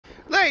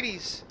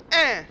Ladies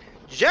and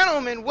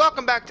gentlemen,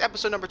 welcome back to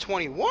episode number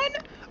 21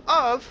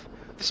 of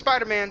the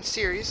Spider-Man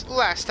series.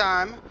 Last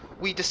time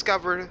we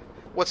discovered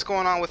what's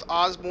going on with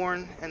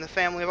Osborn and the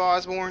family of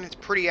Osborn. It's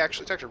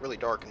actually really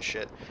dark and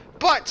shit.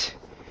 But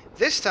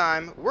this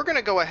time we're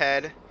gonna go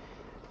ahead,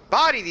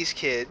 body these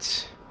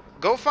kids,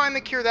 go find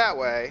the cure that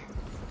way.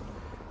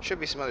 Should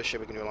be some other shit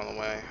we can do along the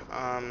way.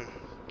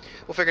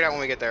 We'll figure it out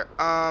when we get there.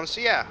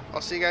 So yeah, I'll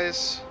see you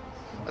guys.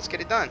 Let's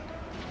get it done.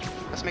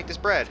 Let's make this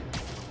bread.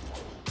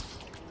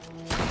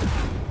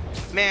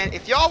 Man,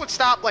 if y'all would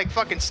stop, like,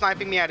 fucking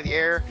sniping me out of the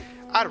air,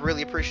 I'd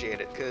really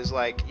appreciate it, because,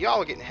 like,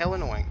 y'all are getting hell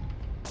annoying.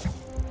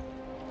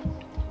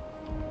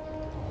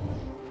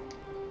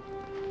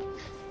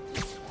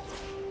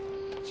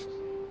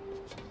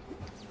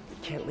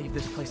 Can't leave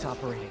this place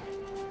operating.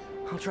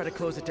 I'll try to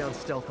close it down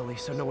stealthily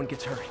so no one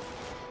gets hurt.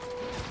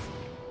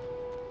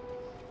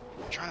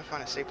 I'm trying to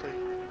find a safe place.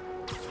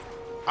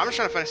 I'm just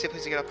trying to find a safe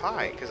place to get up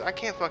high, because I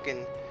can't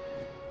fucking...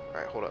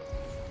 Alright, hold up.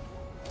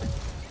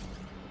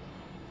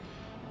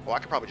 Well, I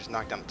could probably just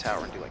knock down the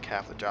tower and do like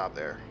half the job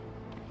there.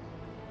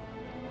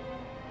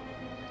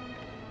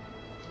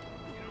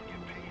 You don't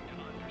get paid to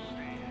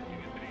understand. You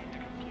get paid to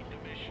complete the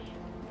mission.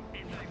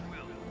 And I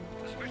will.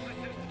 Especially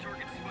since the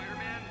target's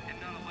Spider-Man and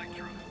not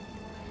Electro.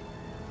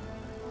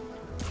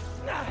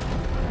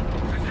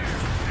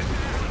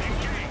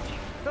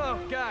 Oh,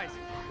 guys,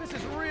 this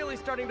is really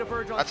starting to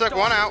verge on. I took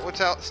one out with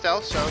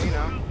stealth, so you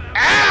know.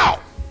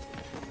 Ow!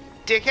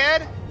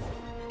 Dickhead!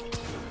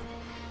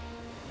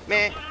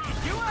 Man.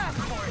 You asked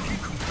for it.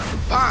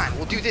 Fine,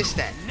 we'll do this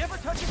then. Never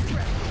touch a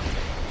threat.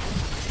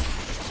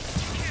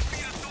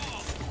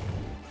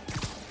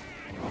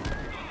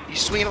 You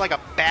swing it like a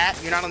bat,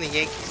 you're not on the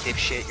Yankees,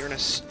 dipshit. You're in a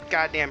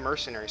goddamn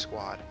mercenary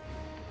squad.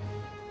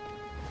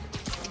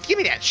 Give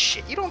me that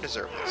shit. You don't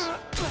deserve this.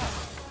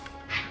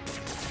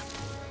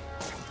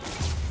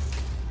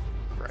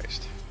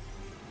 Christ.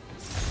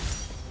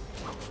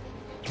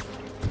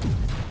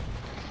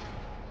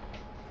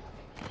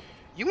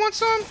 You want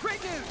some?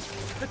 Great news!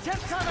 The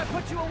 10th time I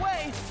put you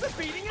away, the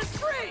beating is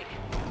free!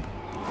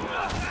 Don't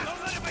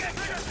let him get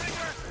trigger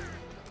finger!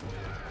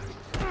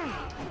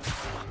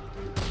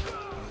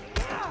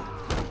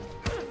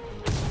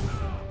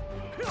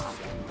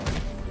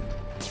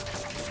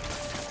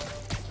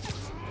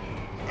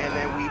 And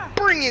then we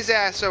bring his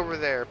ass over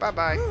there.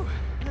 Bye-bye.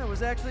 That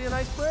was actually a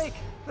nice break.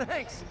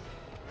 Thanks.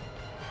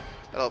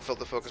 That'll fill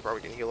the focus bar. We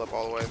can heal up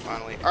all the way,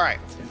 finally. Alright,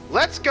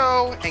 let's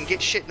go and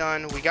get shit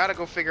done. We gotta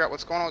go figure out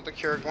what's going on with the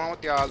cure, going on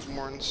with the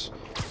Osborns.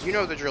 You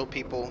know the drill,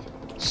 people.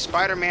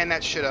 Spider-Man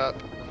that shit up.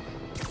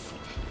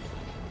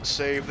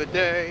 Save the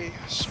day,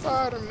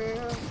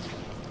 Spider-Man.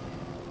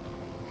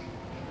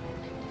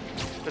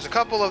 There's a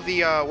couple of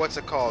the, what's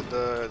it called?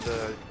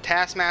 The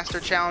Taskmaster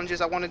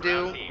challenges I want to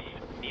do.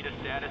 Need a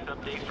status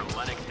update from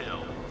Lenox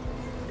Hill.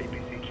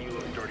 APC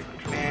Kilo starting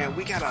control. Man,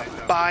 we gotta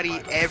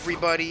body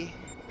everybody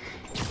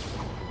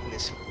in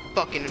this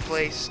fucking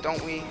place,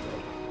 don't we?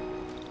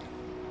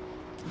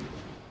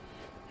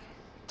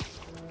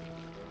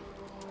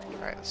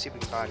 Alright, let's see if we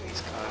can body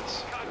these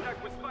cunts.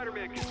 Contact with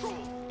Spider-Man control.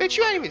 Bitch,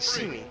 you ain't even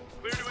see me.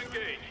 Clear to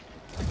engage.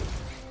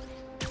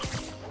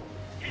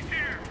 He's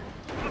here.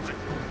 Listen.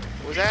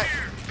 What was that?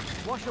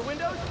 Wash the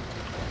windows?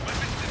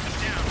 Weapon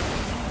system down.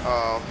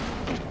 Oh,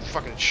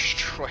 fucking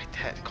destroyed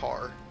that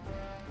car.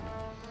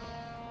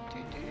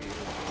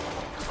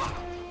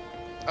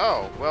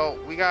 Oh, well,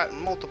 we got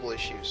multiple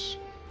issues.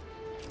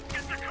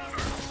 Get the cover.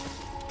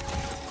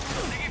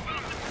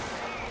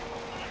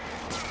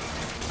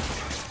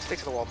 Stick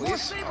to the wall, More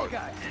please. stable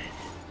guys.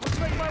 Looks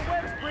like my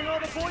webs bring all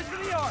the boys to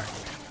the yard.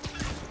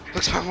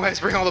 Looks like my webs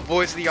bring all the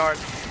boys to the yard.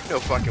 No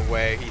fucking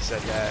way he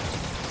said that.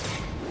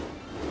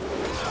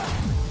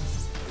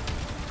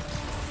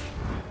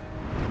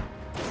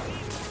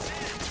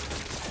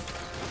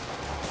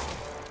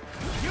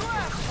 You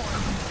asked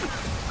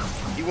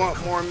for it. You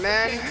want more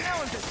men?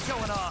 Now I'm just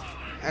showing off.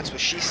 That's what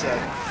she said.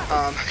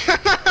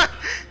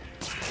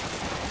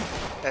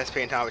 That's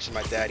paying homage to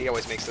my dad. He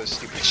always makes those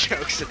stupid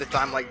jokes at the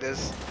time like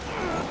this.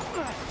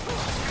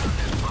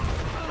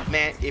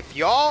 Man, if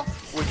y'all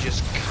would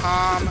just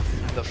calm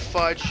the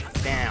fudge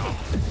down.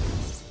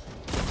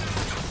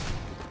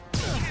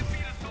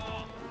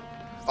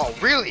 Oh,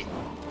 really?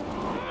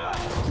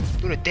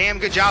 Doing a damn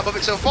good job of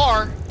it so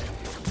far.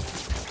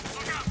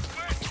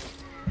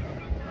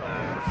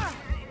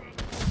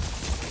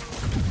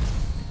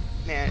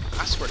 Man,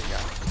 I swear to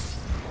God.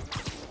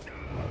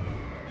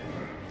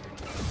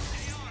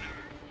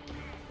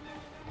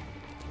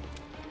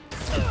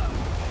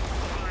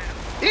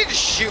 He didn't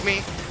just shoot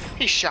me.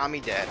 He shot me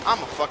dead.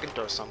 I'ma fucking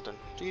throw something.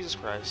 Jesus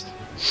Christ.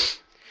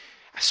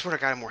 I swear to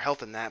God I have more health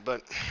than that,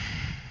 but...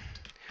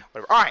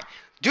 whatever. Alright,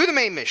 do the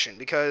main mission,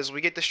 because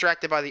we get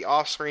distracted by the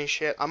off-screen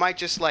shit. I might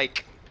just,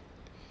 like...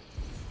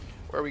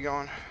 Where are we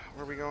going?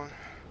 Where are we going?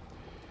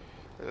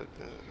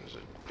 There's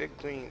a big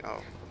green...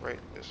 Oh, right.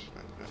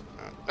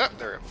 Oh,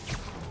 there we go.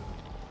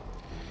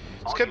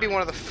 This could be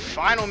one of the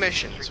final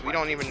missions. We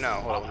don't even know.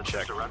 Hold on, let me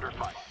check. Surrender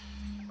fire.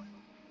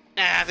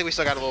 Nah, I think we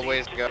still got a little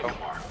ways to go.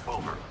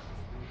 Over.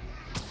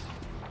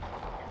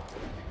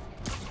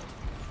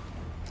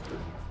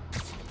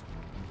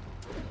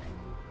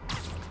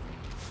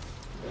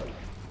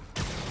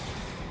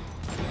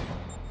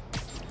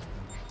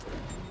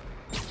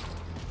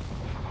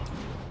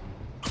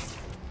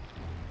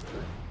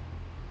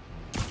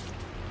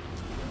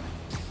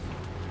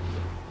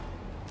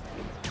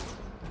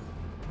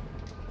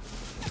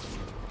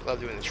 love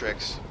doing the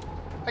tricks.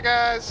 Hi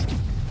guys.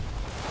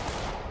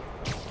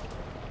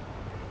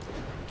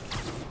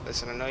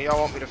 Listen, I know y'all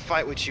want me to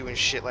fight with you and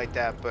shit like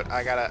that, but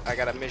I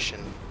got a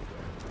mission.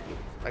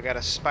 I got a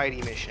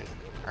Spidey mission.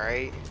 All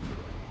right.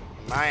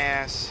 My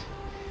ass.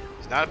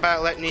 It's not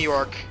about letting New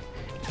York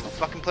a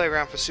fucking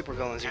playground for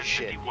supervillains and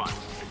shit.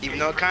 Even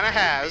though it kind of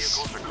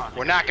has,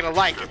 we're not gonna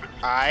like it.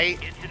 All right.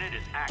 Incident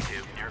is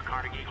active near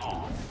Carnegie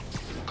Hall.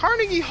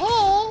 Carnegie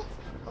Hall.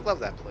 I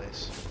love that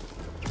place.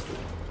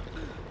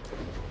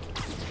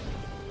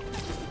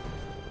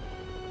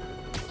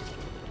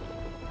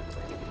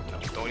 No,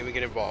 don't even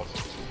get involved.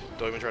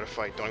 Don't even try to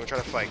fight. Don't even try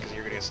to fight because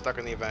you're gonna get stuck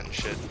in the event and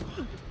shit.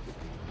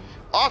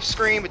 Off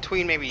screen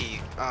between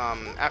maybe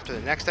after the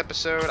next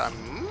episode, I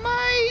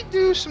might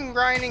do some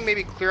grinding,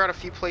 maybe clear out a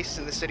few places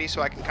in the city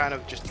so I can kind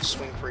of just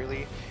swing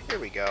freely. Here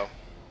we go.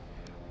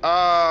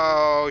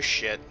 Oh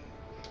shit.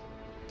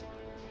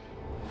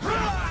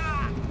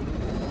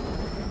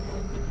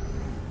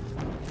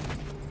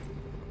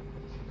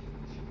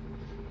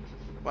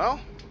 Well,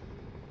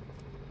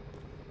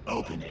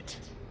 Open it.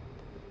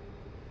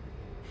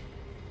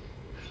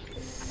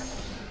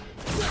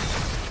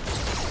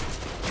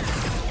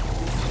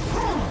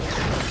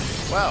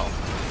 well.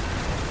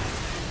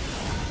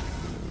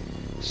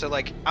 So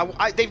like,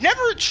 they've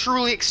never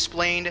truly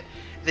explained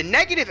the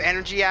negative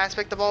energy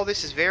aspect of all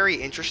this. Is very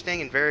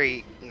interesting and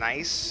very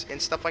nice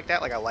and stuff like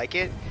that. Like I like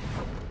it.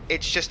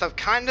 It's just a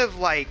kind of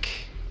like.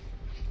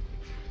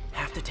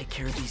 Have to take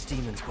care of these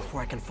demons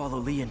before I can follow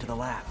Lee into the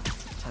lab.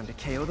 Time to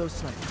KO those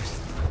snipers.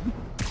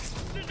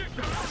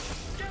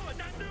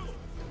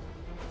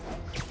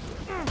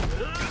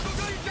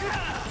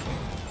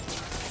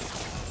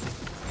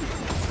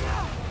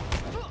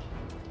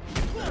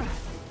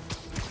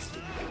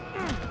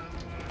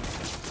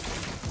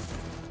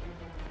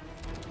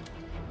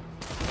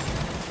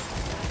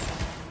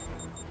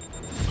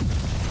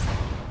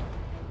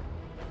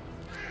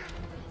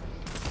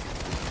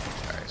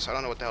 Alright, so I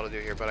don't know what the hell to do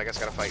here, but I guess I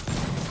gotta fight.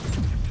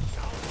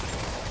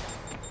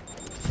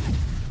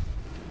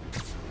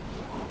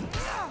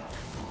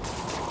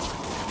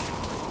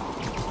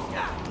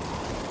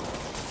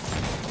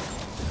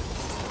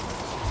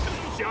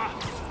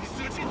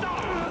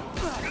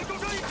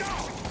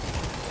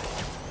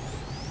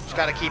 Just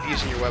gotta keep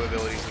using your web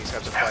abilities in these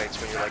types of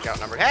fights when you're like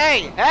outnumbered.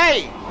 Hey!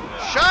 Hey!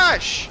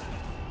 Shush!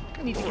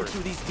 I need to get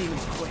through these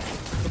demons quick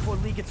before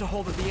Lee gets a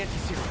hold of the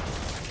anti-serum.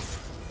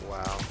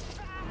 Wow.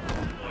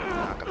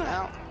 Knock him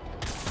out.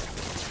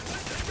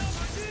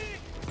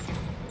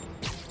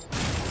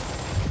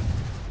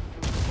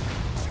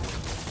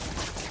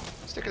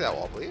 Stick to that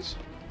wall, please.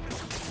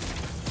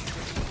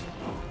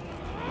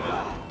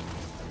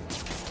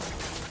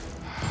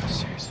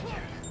 Seriously, dude.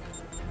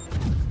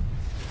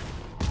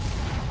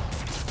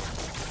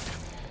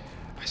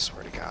 I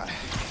swear to God,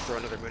 throw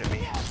another moon at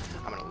me,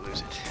 I'm gonna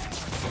lose it.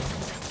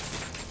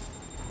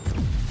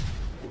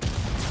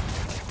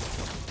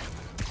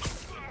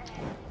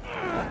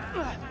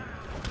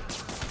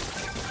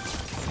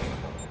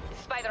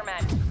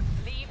 Spider-Man,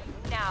 leave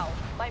now.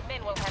 My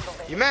men will handle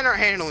this. You men aren't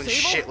handling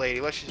Sable? shit, lady.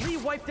 Let's just... Lee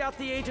wiped out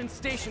the agents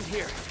stationed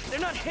here. They're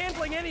not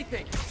handling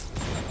anything.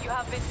 You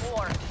have been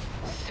warned,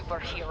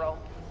 superhero.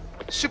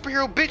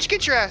 Superhero bitch,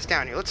 get your ass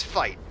down here. Let's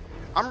fight.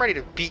 I'm ready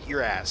to beat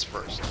your ass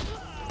first.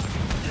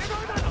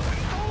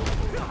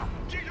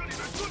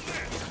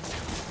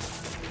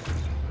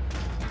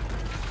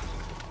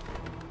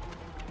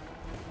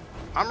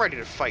 I'm ready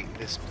to fight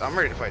this. I'm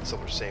ready to fight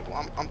Silver Sable.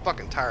 I'm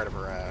fucking tired of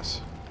her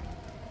ass.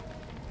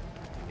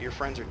 Your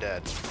friends are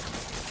dead.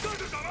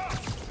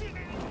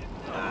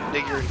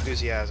 Dig your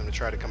enthusiasm to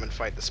try to come and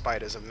fight the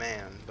spiders of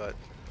man, but...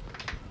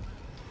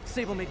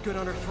 Sable made good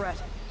on her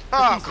threat. Oh,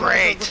 But these guys are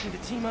great! looking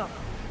to team up.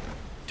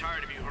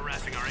 Tired of you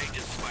harassing our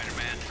agents,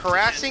 Spider-Man.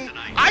 Harassing?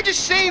 Tonight. I just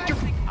saved your...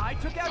 I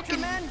took out your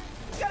men?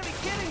 You gotta be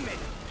kidding me.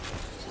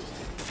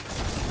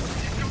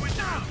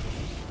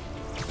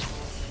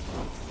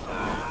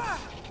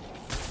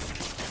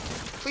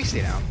 Please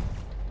stay down.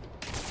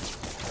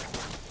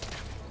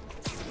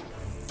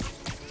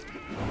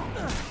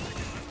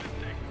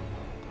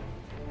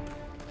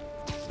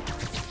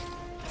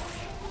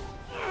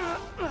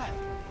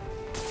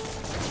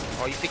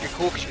 Oh, you think you're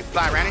cool because you can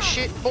fly around and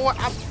shit? Boy,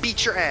 I'll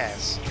beat your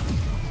ass.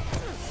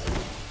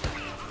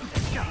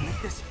 Gotta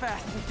make this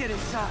fast and get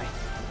inside.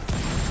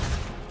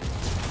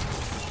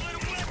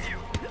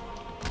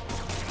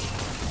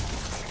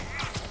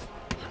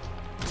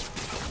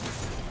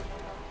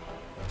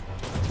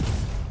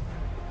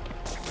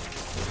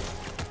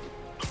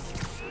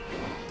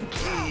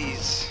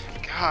 Please.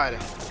 God.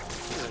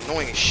 This is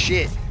annoying as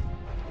shit.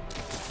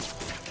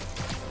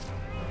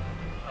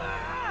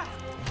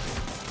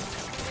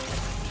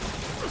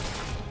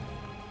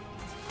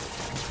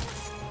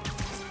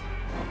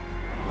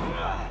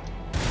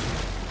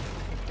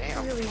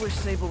 I really wish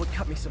Sable would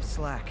cut me some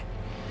slack.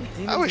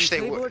 I wish they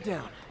Sable would. are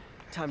down.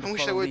 Time to I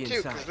wish they follow would Lee too,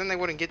 inside. because then they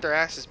wouldn't get their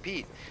asses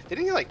beat.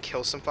 Didn't he like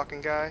kill some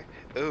fucking guy?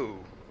 Ooh.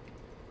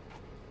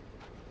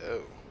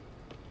 Oh.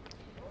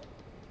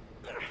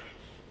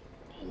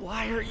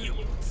 Why are you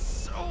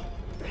so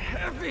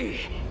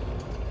heavy?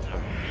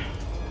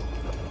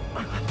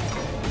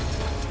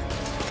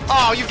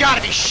 Oh, you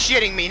gotta be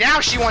shitting me. Now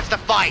she wants to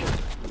fight.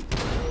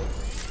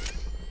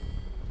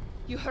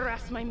 You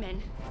harass my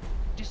men,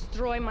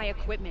 destroy my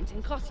equipment,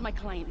 and cost my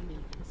client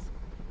millions.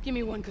 Give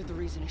me one good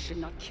reason I should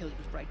not kill you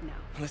right now.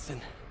 Listen,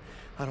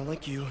 I don't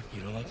like you,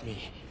 you don't like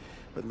me.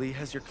 But Lee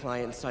has your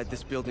client inside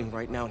this building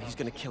right now, and he's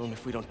gonna kill him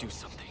if we don't do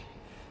something.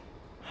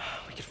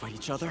 We could fight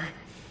each other,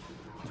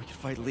 or we could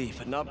fight Lee,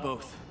 but not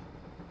both.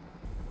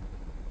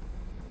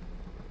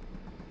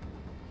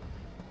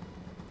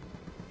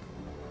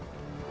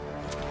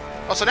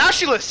 Oh, so now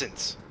she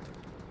listens.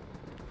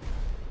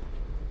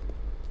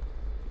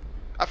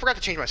 I forgot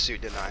to change my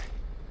suit, didn't I?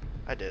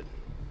 I did.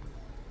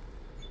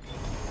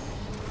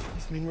 Does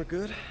this mean we're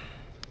good? You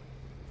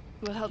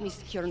will help me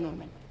secure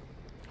Norman.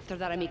 After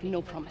that, I make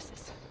no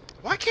promises.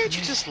 Why can't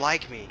you just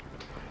like me?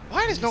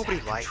 Why does nobody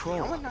like me?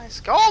 control. I'm a nice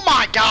guy. Oh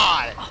my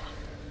god!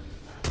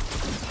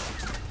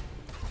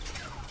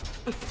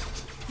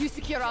 You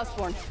secure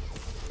Osborn.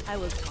 I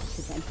will talk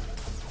to them.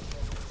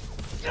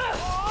 Okay.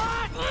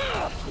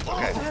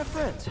 I have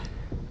friends.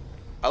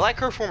 I like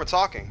her form of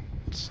talking.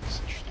 It's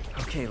interesting.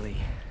 Okay, Lee.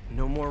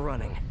 No more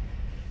running.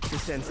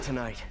 This ends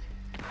tonight.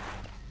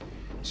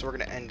 So we're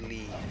gonna end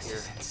Lee This here.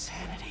 is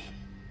insanity.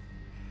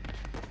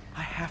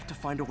 I have to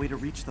find a way to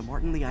reach the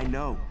Martin Lee I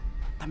know.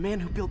 The man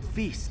who built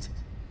Feast.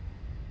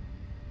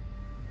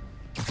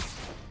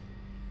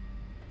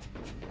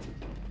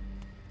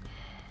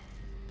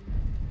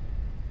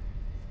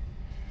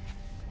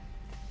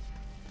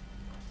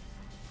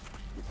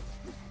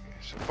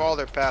 So follow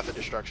their path of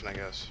destruction, I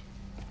guess.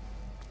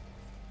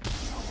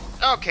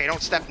 Okay,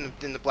 don't step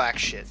in the black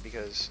shit,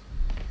 because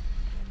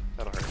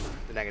that'll hurt.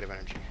 The negative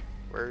energy.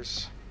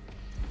 Where's...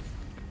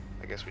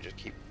 I guess we just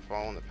keep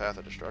following the path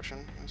of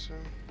destruction, I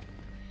assume.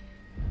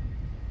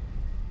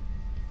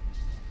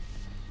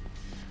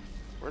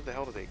 Where the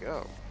hell did they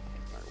go?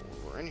 Alright,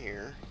 we're in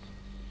here.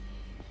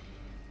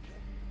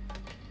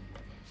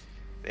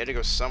 They had to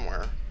go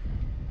somewhere.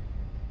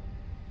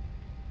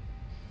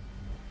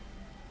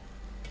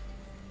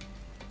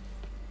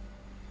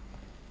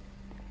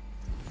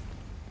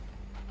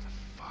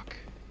 Fuck.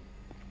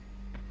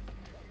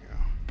 There we go.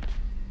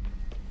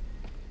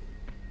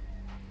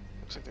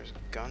 Looks like there's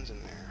guns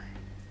in there.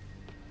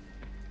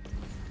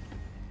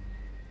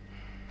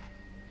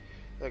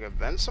 Like a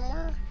vent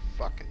somewhere?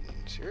 Fucking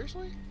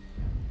seriously?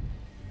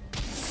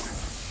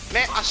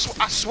 Man, I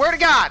swear to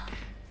God!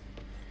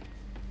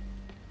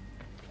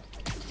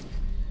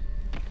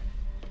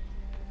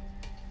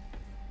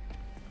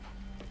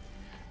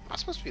 Am I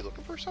supposed to be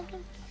looking for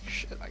something?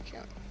 Shit, I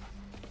can't.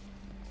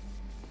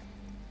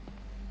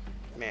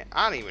 Man,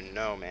 I don't even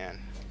know,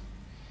 man.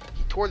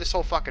 He tore this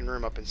whole fucking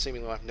room up and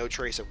seemingly left no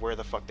trace of where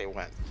the fuck they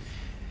went.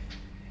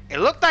 It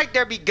looked like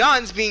there'd be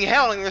guns being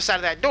held on the other side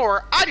of that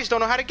door. I just don't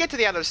know how to get to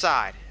the other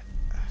side.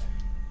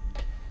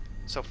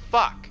 So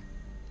fuck.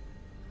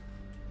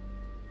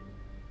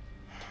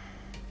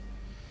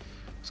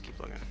 Let's keep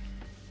looking.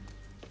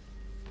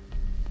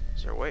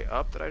 Is there a way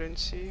up that I didn't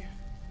see?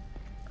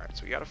 Alright,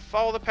 so we gotta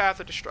follow the path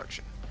of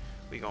destruction.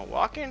 We gonna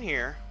walk in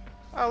here.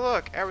 Oh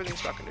look,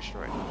 everything's fucking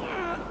destroyed.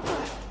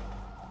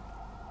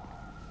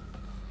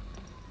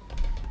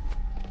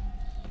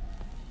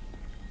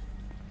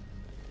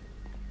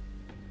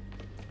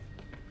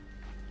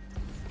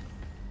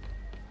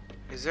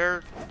 Is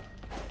there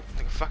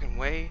like a fucking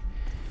way?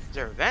 Is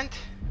there a vent?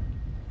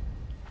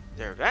 Is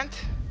there a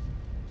vent?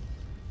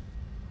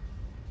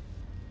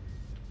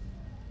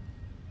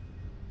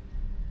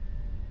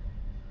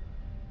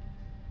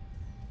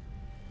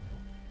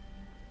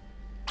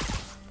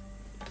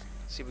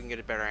 Let's see if we can get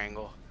a better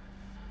angle.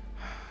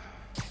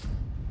 Let's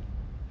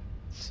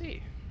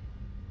see.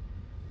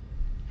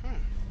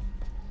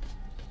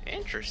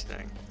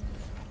 Interesting.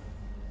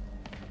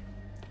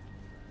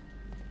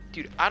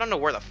 Dude, I don't know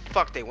where the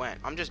fuck they went.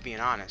 I'm just being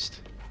honest.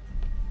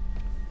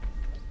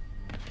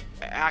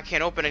 I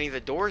can't open any of the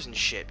doors and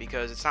shit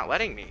because it's not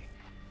letting me.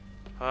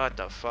 What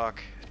the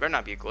fuck? It better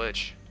not be a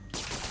glitch.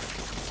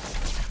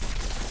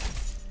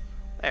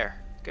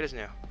 There. Good as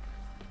new.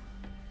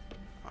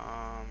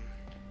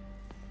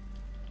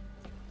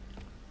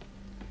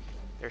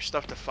 There's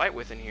stuff to fight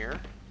with in here.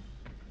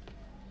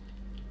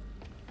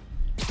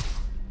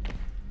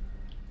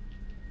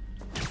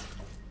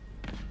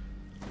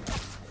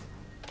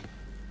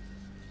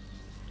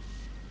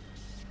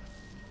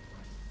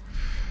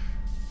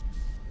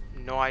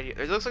 No idea.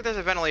 It looks like there's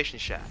a ventilation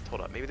shaft.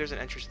 Hold up. Maybe there's an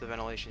entrance to the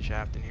ventilation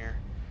shaft in here.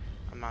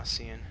 I'm not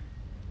seeing.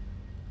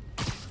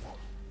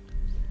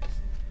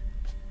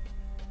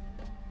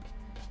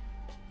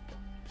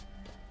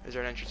 Is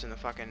there an entrance in the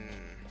fucking...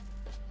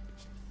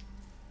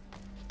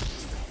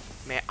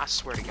 Man, I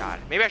swear to God.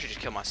 Maybe I should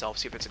just kill myself,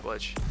 see if it's a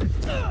glitch.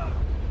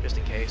 Just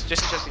in case.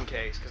 Just in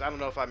case. Because I don't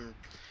know if I'm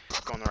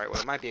going the right way.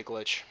 It might be a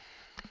glitch.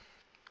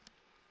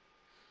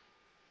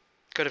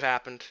 Could have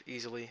happened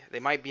easily. They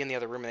might be in the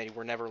other room and they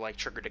were never like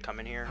triggered to come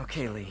in here.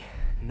 Okay, Lee.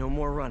 No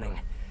more running.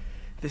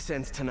 This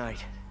ends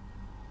tonight.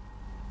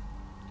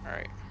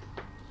 Alright.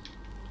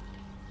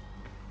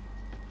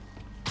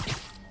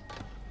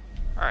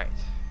 Alright.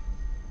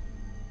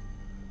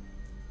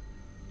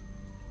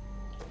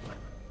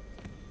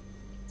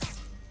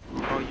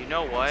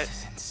 know what?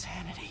 This is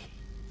insanity.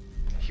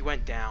 He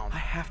went down. I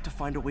have to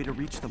find a way to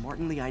reach the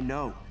Martin Lee I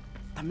know.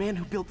 The man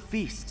who built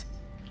Feast.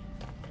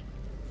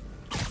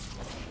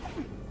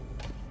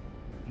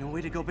 No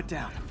way to go but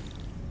down.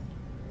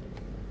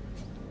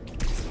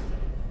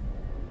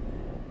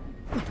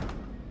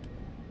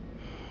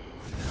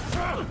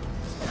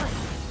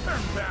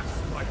 Turn back,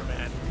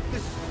 Spider-Man.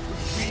 This is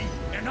between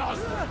me and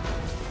Osborn.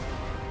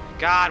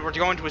 God, we're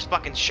going to his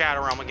fucking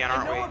Shadow Realm again,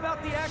 aren't I we? know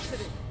about the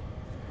accident.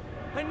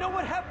 I know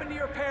what happened to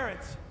your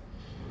parents.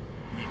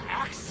 The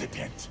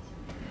accident?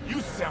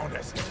 You sound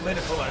as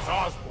clinical as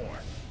Osborn.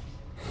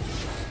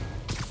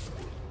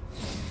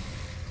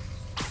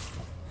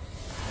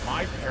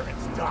 My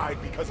parents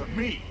died because of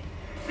me.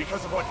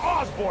 Because of what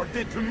Osborn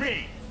did to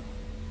me.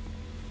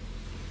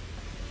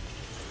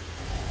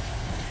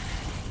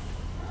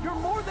 You're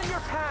more than your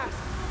past.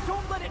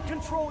 Don't let it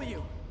control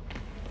you.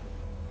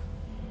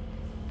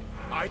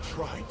 I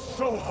tried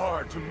so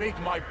hard to make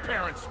my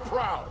parents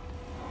proud.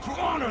 To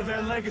honor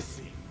their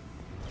legacy.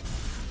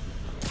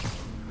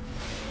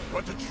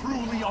 But to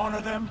truly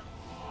honor them,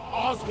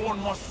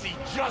 Osborn must see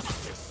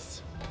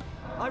justice.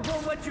 I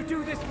won't let you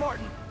do this,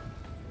 Martin.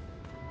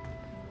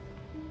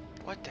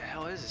 What the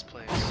hell is this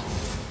place?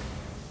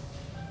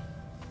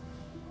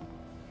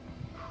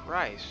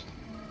 Christ.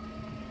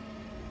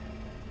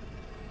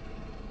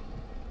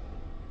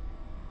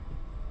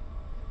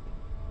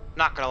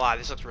 Not gonna lie,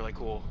 this looks really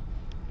cool.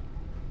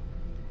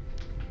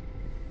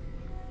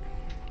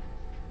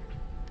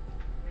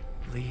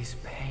 Lee's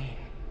pain,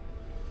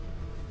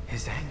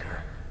 his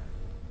anger,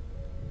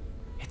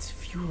 it's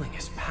fueling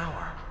his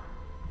power.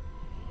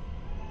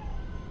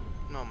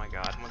 Oh my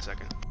god, 1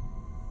 second.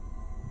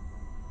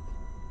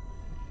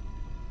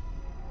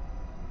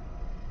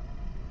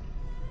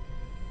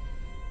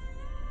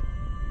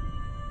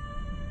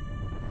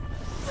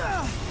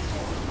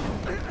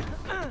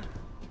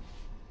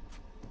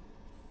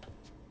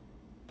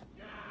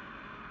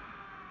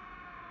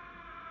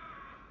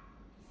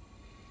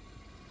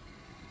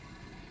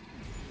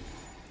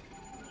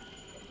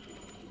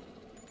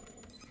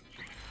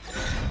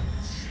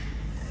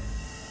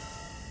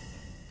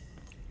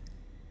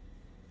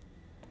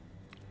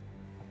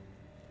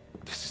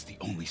 This is the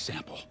only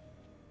sample.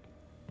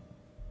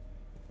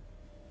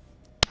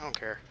 I don't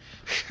care.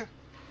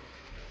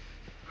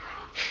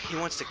 He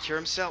wants to cure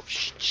himself?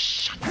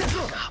 Shut the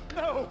fuck up.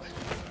 No!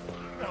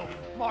 No,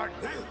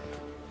 Martin!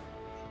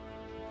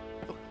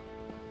 Look,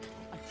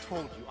 I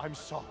told you I'm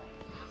sorry.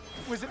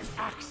 It was an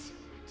accident.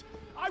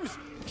 I was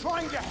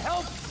trying to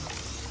help.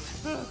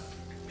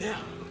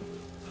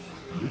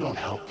 You don't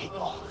help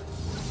people.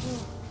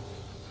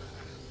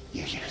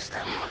 You use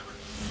them.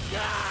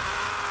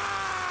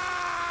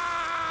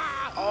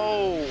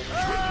 Oh.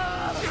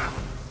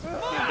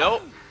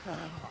 Nope.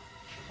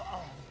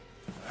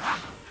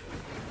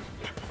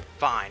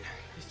 Fine.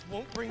 This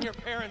won't bring your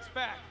parents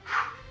back.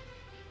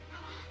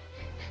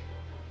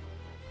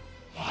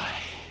 Why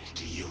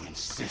do you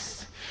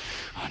insist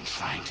on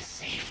trying to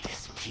save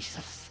this piece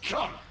of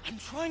scum? I'm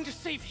trying to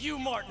save you,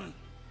 Martin.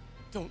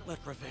 Don't let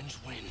revenge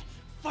win.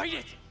 Fight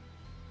it!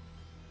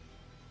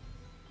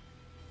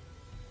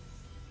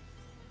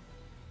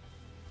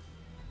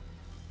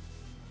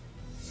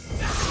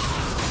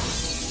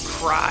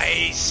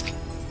 Christ.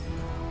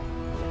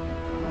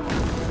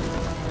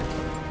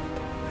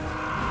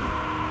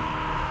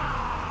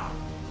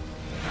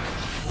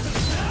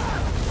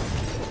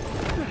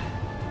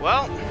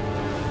 Well,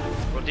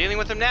 we're dealing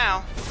with him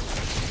now.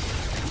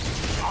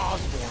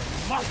 Osborn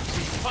must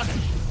be punished.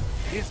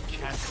 His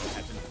cancer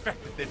has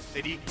infected this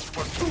city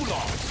for too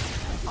long.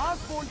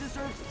 Osborn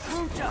deserves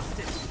true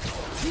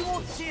justice. He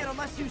won't see it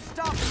unless you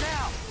stop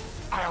now.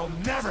 I'll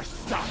never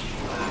stop.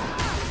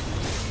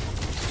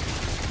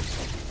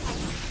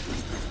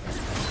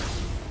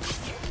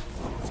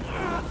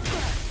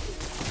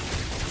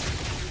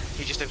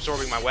 He's just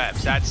absorbing my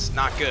webs. That's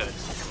not good.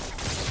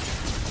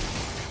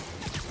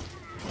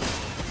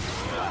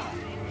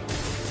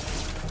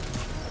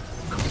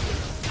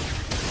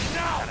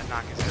 Gotta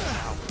knock his ass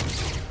out.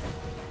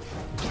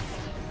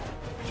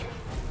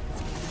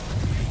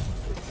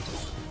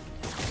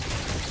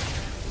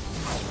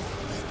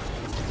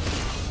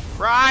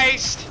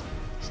 Christ!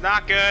 It's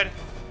not good.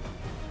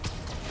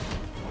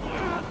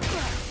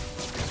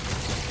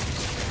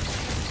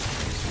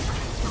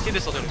 See,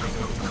 this'll do.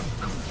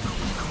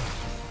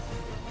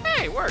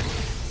 Hey, it worked.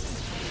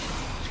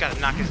 Just gotta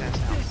knock his ass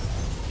out.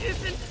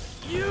 Isn't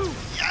you?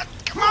 Yeah,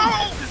 come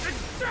on!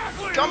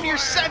 Come to your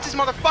senses,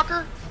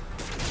 motherfucker!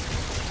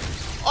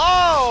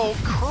 Oh,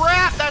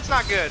 crap! That's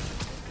not good.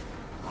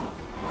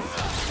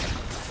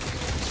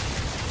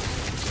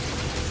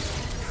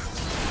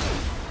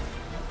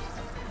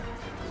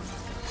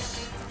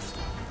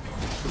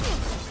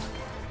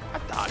 I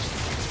dodged.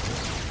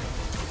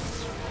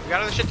 We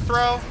got other shit to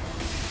throw?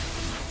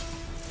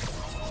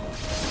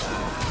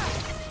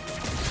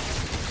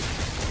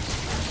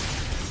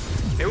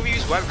 Maybe we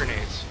use web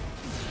grenades.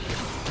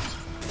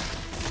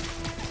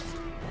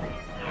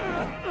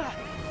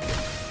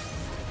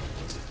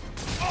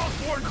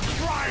 Osborn's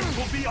crimes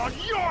will be on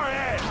your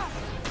head!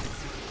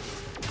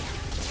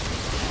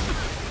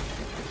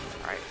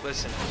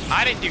 Listen,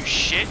 I didn't do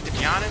shit, to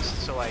be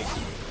honest, so, like,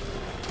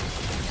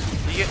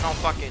 you getting all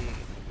fucking,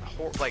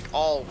 like,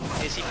 all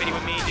hissy-fitty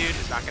with me, dude,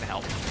 is not gonna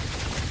help.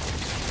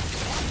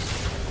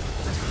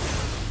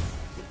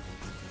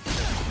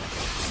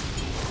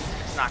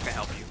 It's not gonna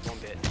help you one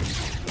bit.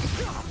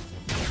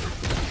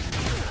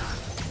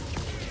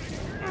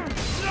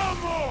 No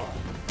more!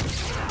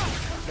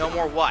 No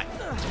more what?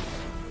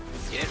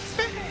 Get it?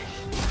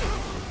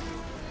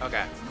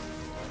 Okay.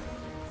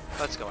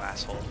 Let's go,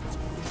 asshole.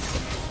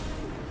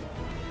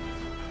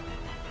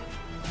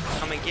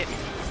 Come and get me.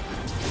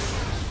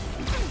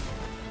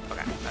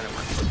 Okay, that didn't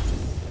work.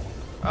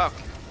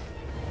 Okay.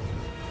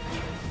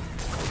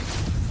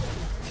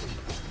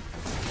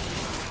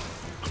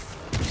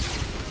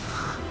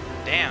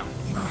 Damn.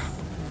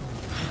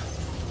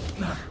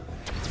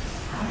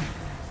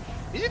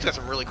 These dudes got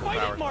some really cool Fight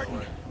powers. it,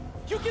 Martin!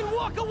 You can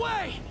walk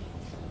away!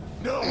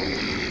 No!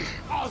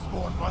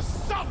 Osborn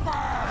must suffer!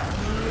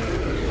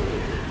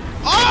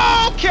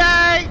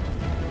 Okay!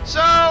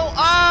 So,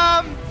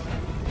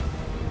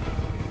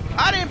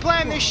 I didn't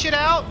plan this shit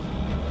out.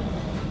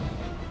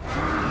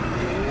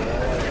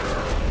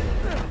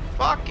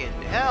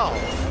 Fucking hell.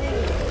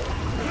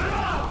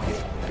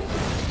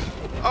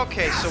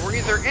 Okay, so we're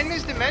either in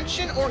this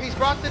dimension or he's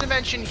brought the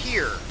dimension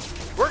here.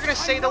 We're gonna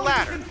say the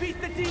latter. You can beat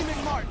the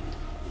demon, Martin!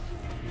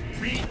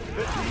 Beat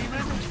the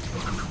demon?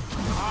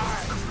 I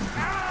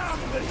am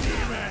the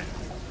demon!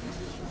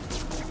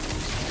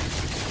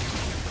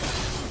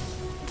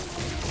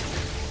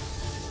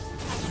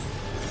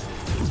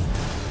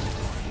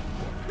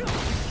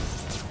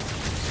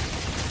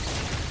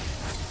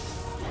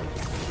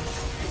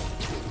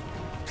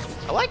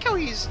 I like how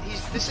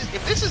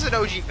if this is an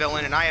OG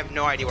villain, and I have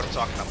no idea what I'm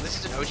talking about, but this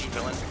is an OG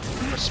villain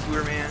for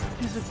Spooderman.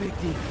 He's a big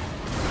demon.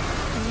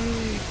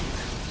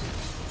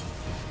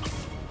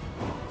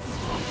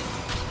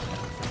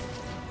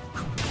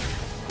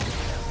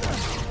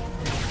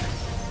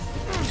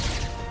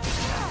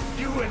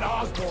 You and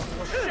Osborn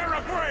will share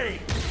a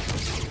grave!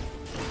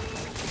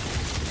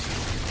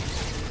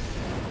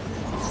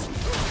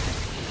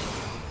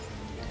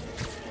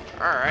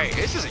 Alright,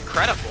 this is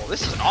incredible.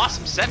 This is an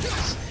awesome set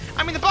piece.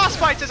 I mean, the boss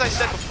fights, as I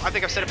said before, I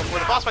think I've said it before,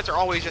 the boss fights are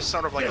always just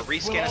sort of like a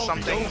reskin of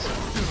something.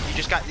 You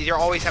just got, you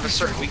always have a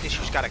certain weakness you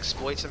just gotta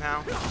exploit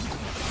somehow.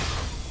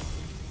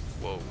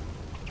 Whoa.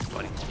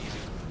 Buddy, easy.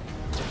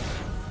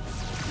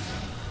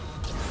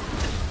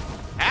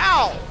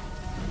 Ow!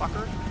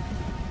 Fucker.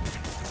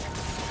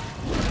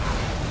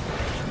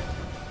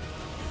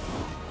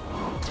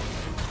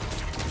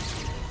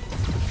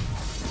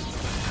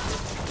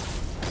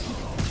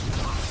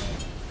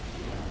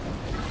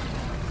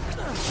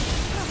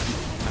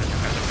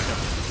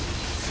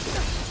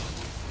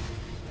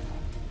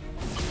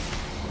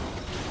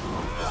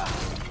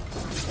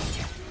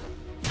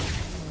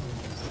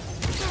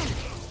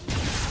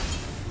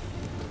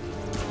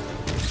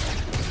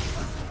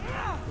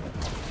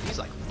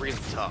 Really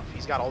tough.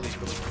 He's got all these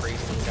really crazy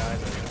little guys.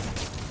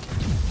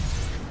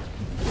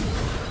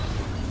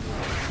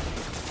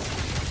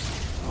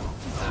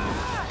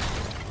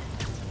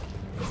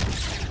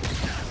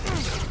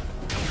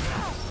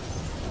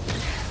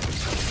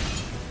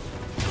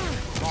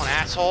 Come on,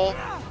 asshole.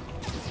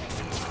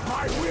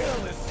 My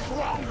will is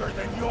stronger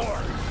than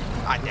yours!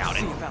 I doubt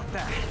it. See about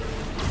that.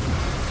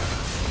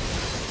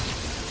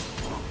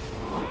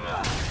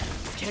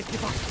 Can't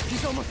give up.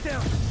 He's almost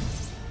down.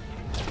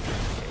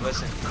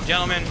 Listen,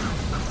 gentlemen,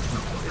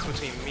 this is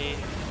between me,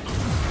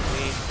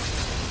 Lee.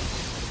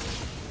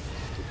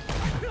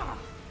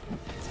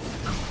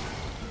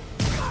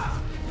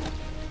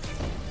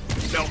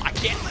 No, I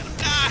can't let him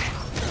die.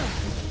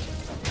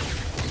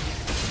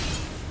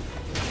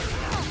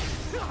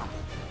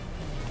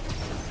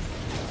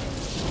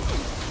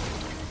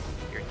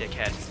 You're a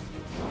dickhead.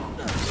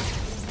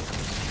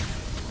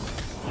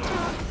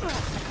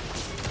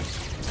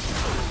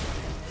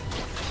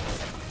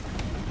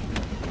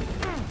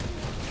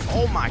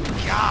 Oh my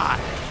god!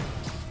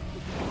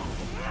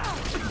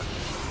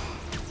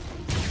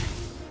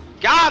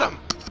 Got him!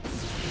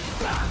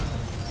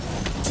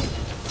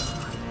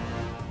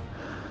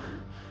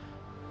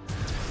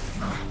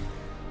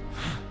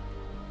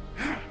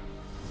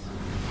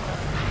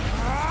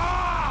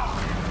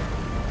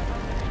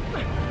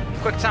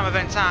 Quick time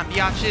event time,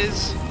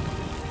 biatches.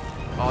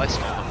 Oh, this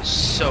is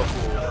so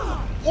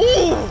cool.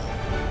 Ooh!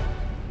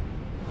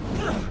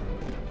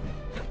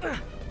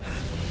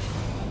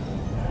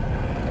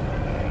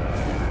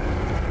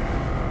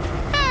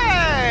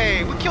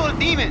 Killed a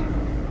demon!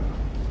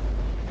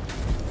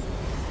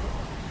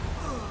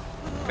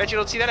 Bet you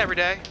don't see that every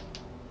day.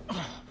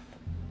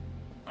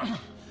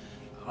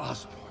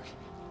 Osborn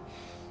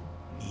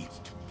needs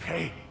to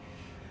pay.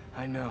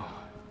 I know.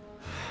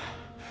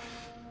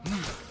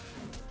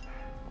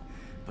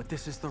 But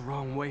this is the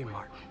wrong way,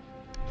 Martin.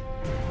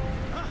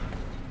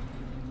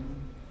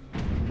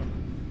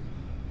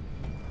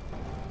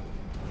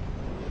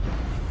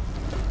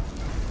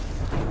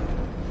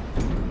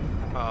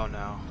 Oh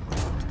no.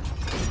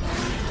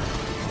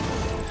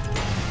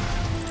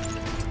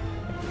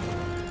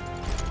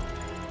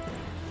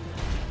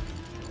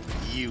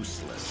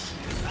 useless.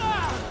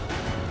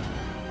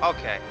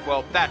 Okay,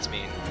 well, that's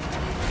mean.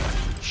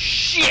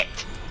 Shit!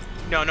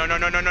 No, no, no,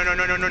 no, no, no, no,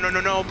 no, no, no, no,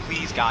 no, no,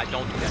 please, God,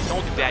 don't do that,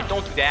 don't do that,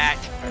 don't do that!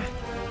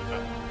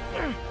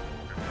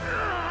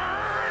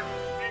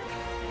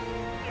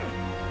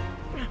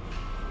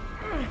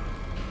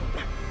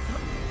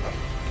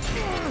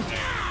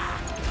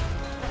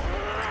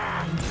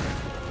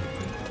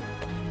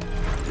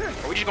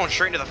 Are we just going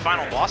straight into the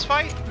final boss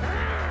fight?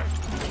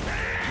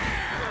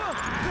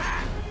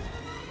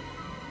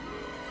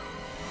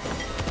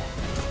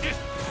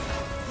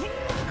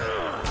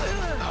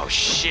 Oh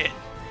shit.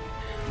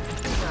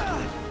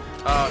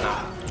 Oh no.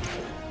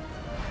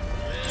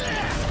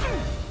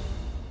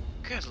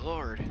 Good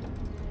lord.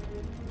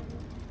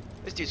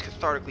 This dude's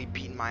cathartically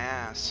beating my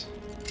ass.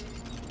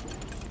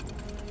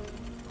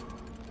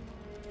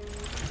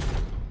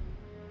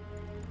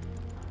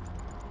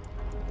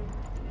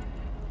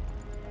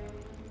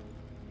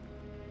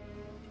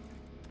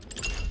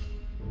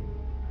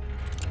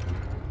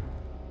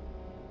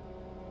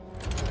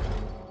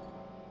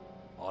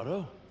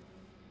 Otto?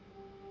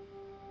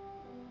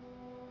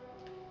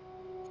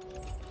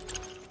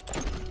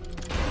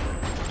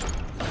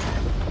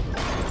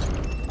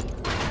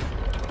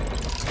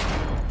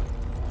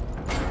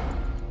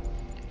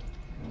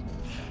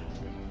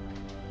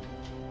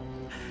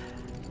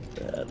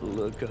 That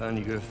look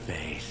on your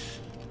face.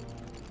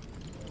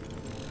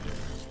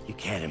 You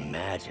can't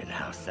imagine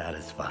how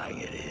satisfying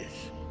it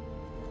is.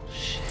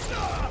 Shit.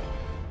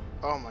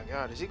 Oh my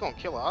god, is he gonna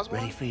kill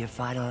Osborn? Ready for your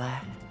final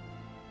act?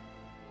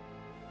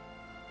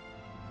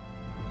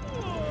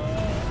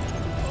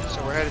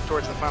 So we're headed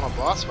towards the final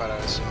boss fight, I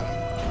assume.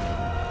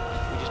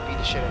 We just beat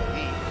the shit out of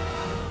Lee.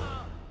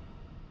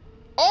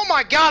 Oh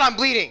my god, I'm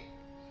bleeding!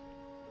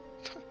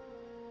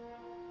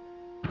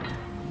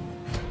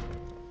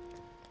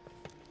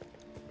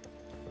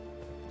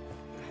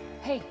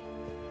 Hey.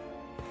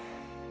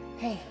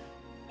 Hey.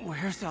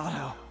 Where's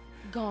Otto?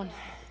 Gone.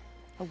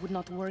 I would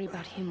not worry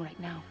about him right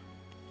now.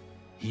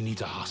 He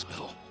needs a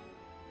hospital.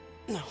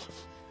 No.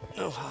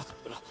 No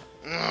hospital.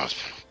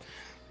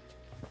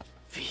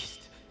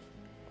 Feast.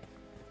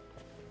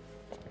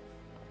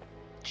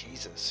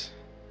 Jesus.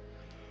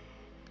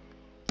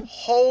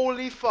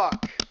 Holy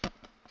fuck.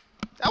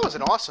 That was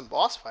an awesome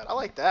boss fight. I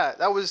like that.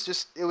 That was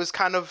just, it was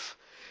kind of,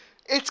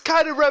 it's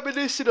kind of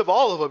reminiscent of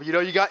all of them. You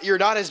know, you're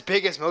not as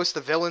big as most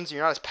of the villains.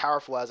 You're not as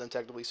powerful as them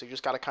technically. So you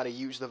just got to kind of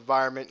use the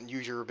environment and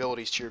use your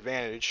abilities to your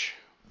advantage.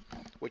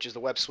 Which is the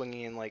web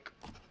swinging and like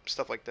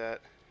stuff like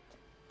that.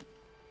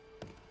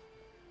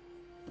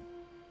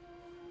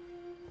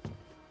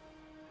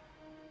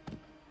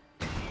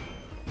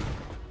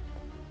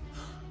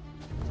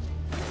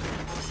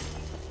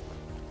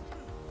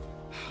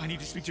 I need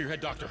to speak to your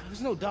head doctor.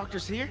 There's no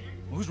doctors here.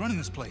 Who's running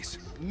this place?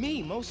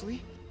 Me,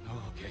 mostly.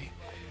 Oh, okay.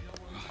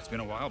 Well, it's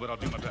been a while, but I'll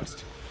do my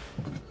best.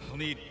 I'll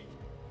need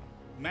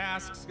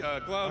masks,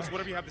 gloves,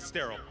 whatever you have that's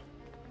sterile.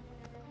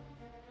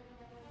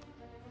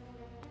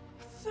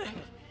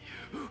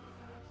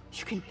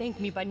 You can thank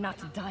me by not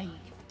dying.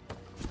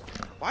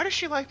 Why does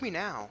she like me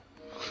now?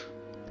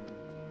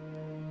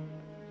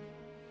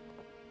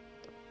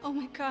 Oh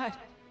my god.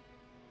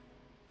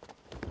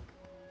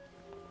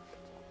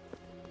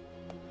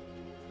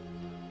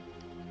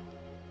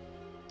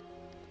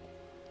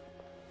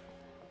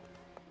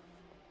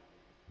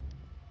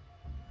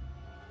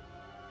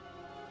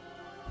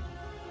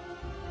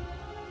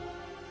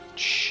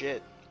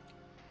 Shit.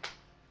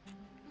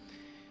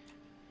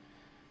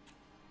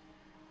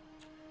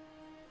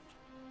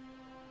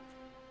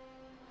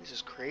 This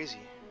is crazy.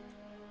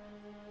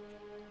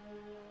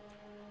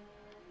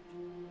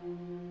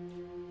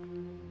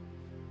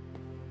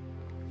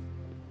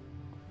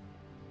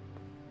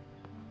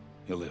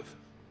 He'll live,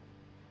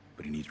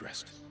 but he needs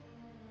rest.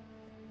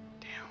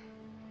 Damn.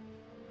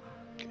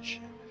 Good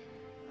shit.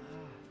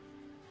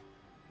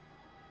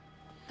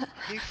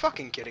 Are you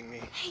fucking kidding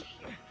me? Hey,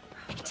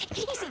 take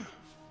it easy.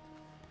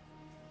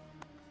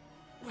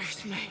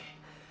 Where's May?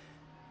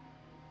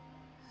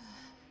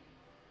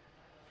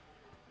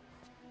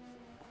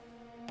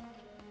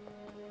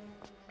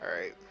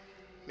 Alright.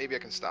 Maybe I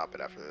can stop it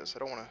after this. I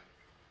don't want to...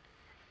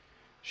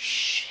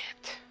 Shit.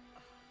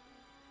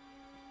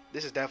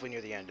 This is definitely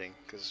near the ending,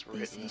 because we're They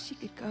hitting say the... she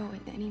could go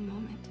at any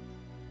moment.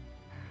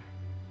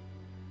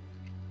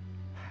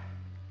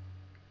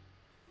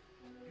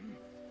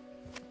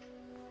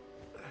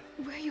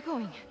 Where are you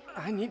going?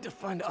 I need to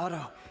find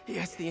Otto. He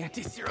has the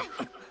anti-serum.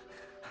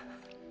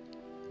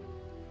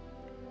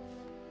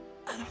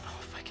 I don't know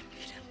if I can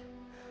beat him.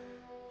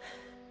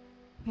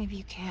 Maybe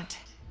you can't.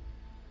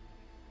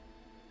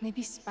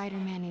 Maybe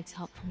Spider-Man needs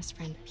help from his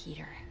friend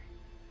Peter.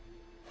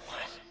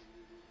 What?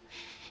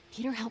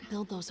 Peter helped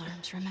build those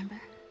arms,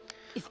 remember?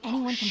 If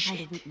anyone can find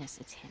a shit. weakness,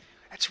 it's him.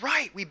 That's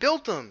right! We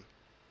built them!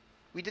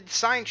 We did the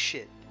science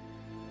shit.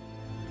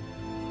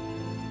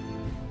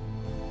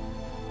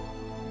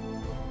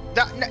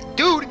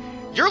 Dude,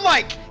 you're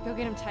like... Go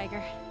get him,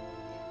 Tiger.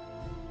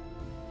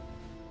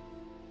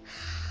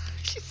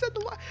 She said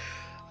the lie.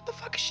 What the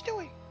fuck is she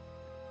doing?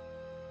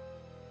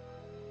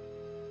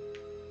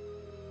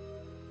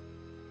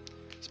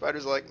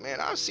 Spider's like,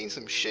 man, I've seen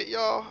some shit,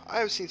 y'all.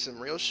 I've seen some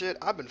real shit.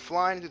 I've been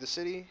flying through the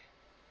city.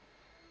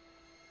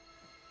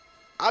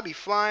 I be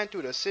flying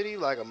through the city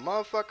like a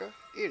motherfucker.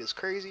 It is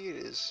crazy. It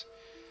is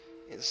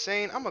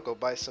insane. I'm gonna go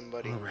bite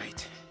somebody. All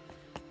right.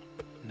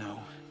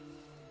 No.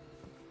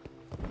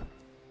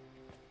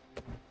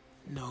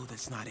 No,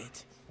 that's not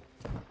it.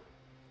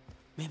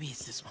 Maybe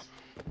it's this one.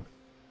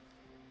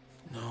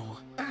 No.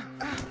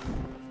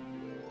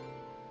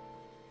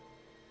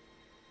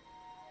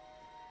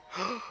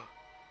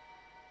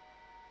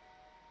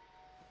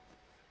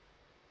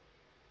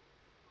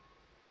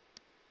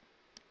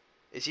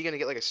 Is he gonna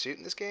get like a suit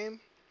in this game,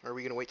 or are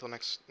we gonna wait till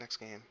next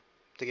game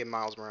to get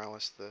Miles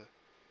Morales to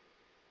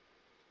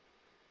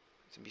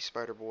be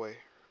Spider-Boy,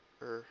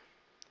 or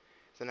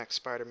the next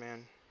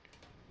Spider-Man?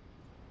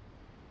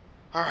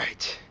 All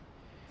right,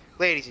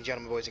 ladies and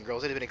gentlemen, boys and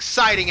girls, it has been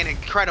exciting and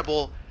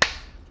incredible,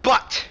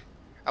 but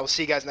I will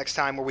see you guys next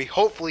time, where we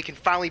hopefully can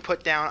finally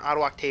put down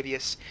Otto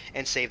Octavius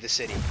and save the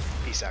city.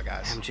 Peace out,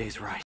 guys. MJ's right.